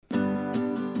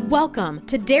Welcome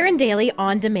to Darren Daily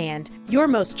On Demand, your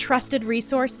most trusted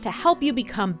resource to help you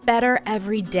become better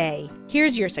every day.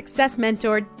 Here's your success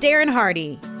mentor, Darren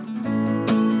Hardy.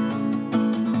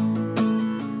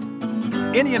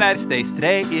 In the United States,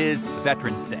 today is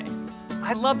Veterans Day.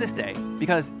 I love this day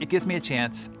because it gives me a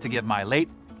chance to give my late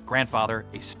grandfather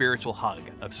a spiritual hug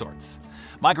of sorts.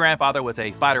 My grandfather was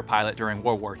a fighter pilot during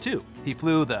World War II. He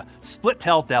flew the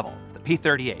Split-tailed Devil, the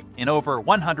P-38, in over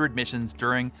 100 missions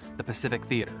during the Pacific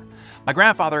Theater. My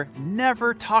grandfather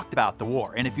never talked about the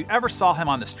war, and if you ever saw him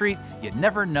on the street, you'd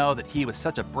never know that he was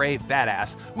such a brave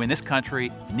badass when this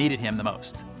country needed him the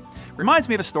most. Reminds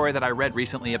me of a story that I read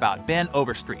recently about Ben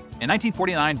Overstreet. In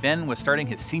 1949, Ben was starting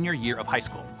his senior year of high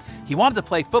school. He wanted to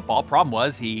play football. Problem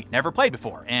was he never played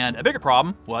before, and a bigger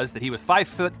problem was that he was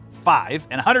 5'5"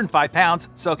 and 105 pounds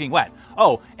soaking wet.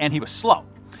 Oh, and he was slow.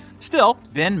 Still,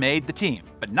 Ben made the team,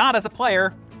 but not as a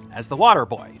player, as the water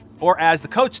boy, or as the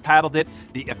coach titled it,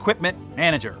 the equipment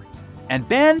manager. And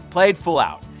Ben played full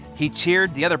out. He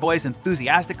cheered the other boys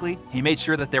enthusiastically. He made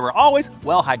sure that they were always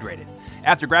well hydrated.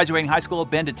 After graduating high school,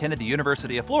 Ben attended the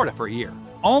University of Florida for a year.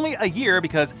 Only a year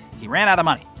because he ran out of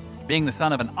money, being the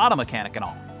son of an auto mechanic and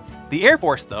all. The Air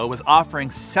Force, though, was offering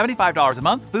 $75 a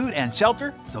month, food and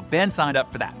shelter, so Ben signed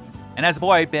up for that. And as a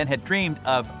boy, Ben had dreamed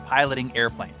of piloting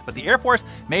airplanes, but the Air Force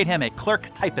made him a clerk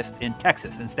typist in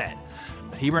Texas instead.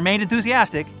 But he remained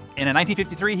enthusiastic, and in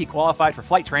 1953 he qualified for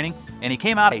flight training, and he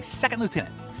came out a second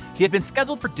lieutenant. He had been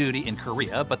scheduled for duty in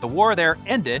Korea, but the war there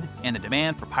ended and the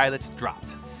demand for pilots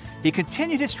dropped. He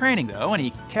continued his training, though, and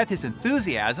he kept his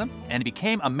enthusiasm, and he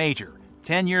became a major.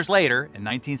 10 years later, in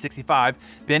 1965,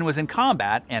 Ben was in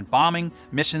combat and bombing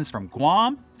missions from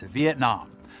Guam to Vietnam.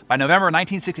 By November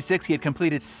 1966, he had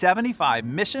completed 75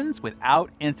 missions without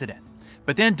incident.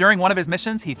 But then during one of his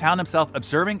missions, he found himself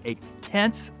observing a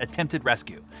tense attempted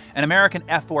rescue. An American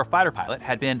F-4 fighter pilot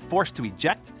had been forced to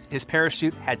eject, his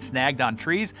parachute had snagged on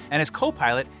trees, and his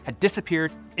co-pilot had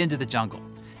disappeared into the jungle.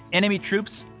 Enemy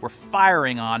troops were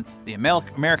firing on the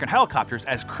American helicopters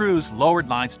as crews lowered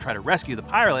lines to try to rescue the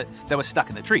pilot that was stuck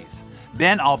in the trees.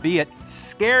 Ben, albeit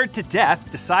scared to death,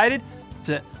 decided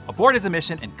to abort his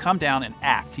mission and come down and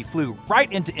act. He flew right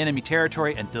into enemy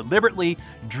territory and deliberately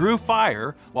drew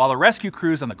fire while the rescue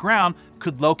crews on the ground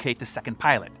could locate the second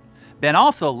pilot. Ben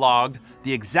also logged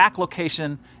the exact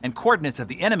location and coordinates of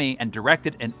the enemy and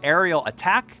directed an aerial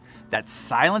attack that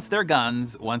silenced their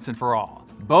guns once and for all.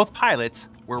 Both pilots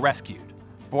were rescued.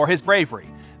 For his bravery,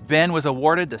 Ben was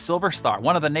awarded the Silver Star,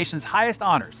 one of the nation's highest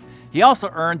honors. He also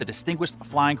earned the Distinguished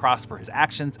Flying Cross for his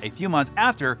actions a few months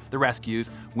after the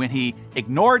rescues when he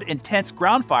ignored intense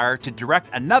ground fire to direct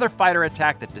another fighter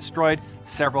attack that destroyed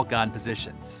several gun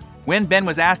positions. When Ben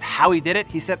was asked how he did it,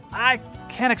 he said, "I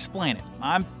can't explain it.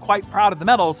 I'm quite proud of the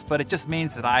medals, but it just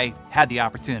means that I had the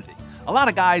opportunity. A lot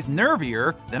of guys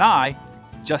nervier than I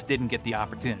just didn't get the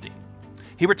opportunity."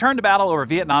 He returned to battle over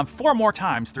Vietnam 4 more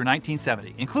times through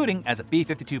 1970, including as a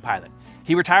B-52 pilot.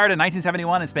 He retired in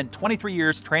 1971 and spent 23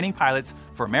 years training pilots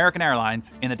for American Airlines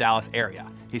in the Dallas area.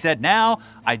 He said, "Now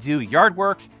I do yard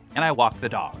work and I walk the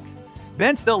dog."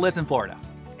 Ben still lives in Florida,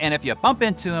 and if you bump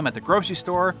into him at the grocery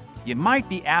store, you might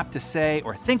be apt to say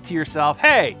or think to yourself,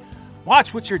 "Hey,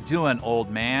 watch what you're doing,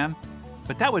 old man."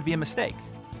 But that would be a mistake.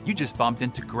 You just bumped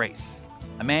into Grace,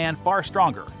 a man far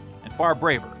stronger and far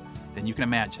braver than you can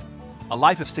imagine. A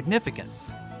life of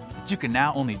significance that you can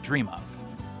now only dream of.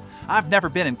 I've never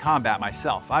been in combat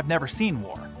myself. I've never seen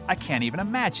war. I can't even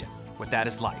imagine what that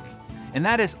is like. And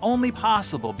that is only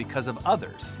possible because of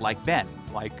others like Ben,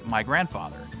 like my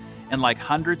grandfather, and like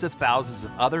hundreds of thousands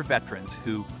of other veterans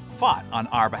who fought on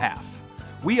our behalf.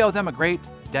 We owe them a great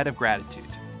debt of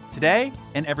gratitude, today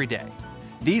and every day.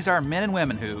 These are men and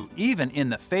women who, even in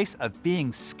the face of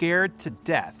being scared to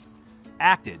death,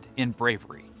 acted in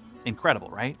bravery. Incredible,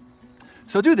 right?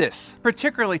 So do this,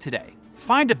 particularly today.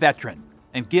 Find a veteran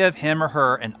and give him or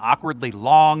her an awkwardly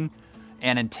long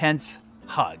and intense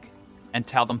hug and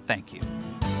tell them thank you.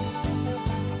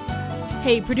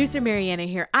 Hey, producer Mariana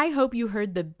here. I hope you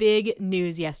heard the big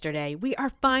news yesterday. We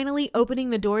are finally opening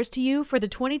the doors to you for the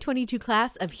 2022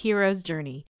 class of Hero's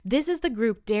Journey. This is the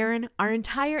group Darren, our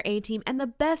entire A-team, and the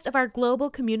best of our global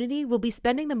community will be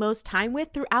spending the most time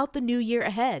with throughout the new year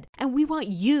ahead. And we want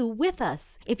you with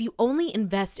us. If you only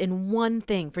invest in one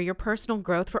thing for your personal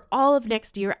growth for all of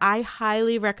next year, I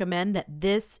highly recommend that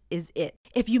this is it.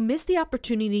 If you missed the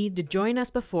opportunity to join us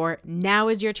before, now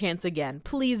is your chance again.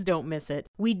 Please don't miss it.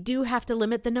 We do have to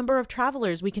limit the number of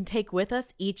travelers we can take with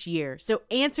us each year. So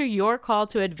answer your call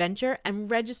to adventure and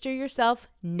register yourself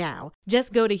now.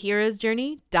 Just go to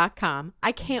heroesjourney.com.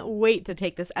 I can't wait to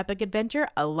take this epic adventure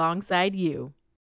alongside you.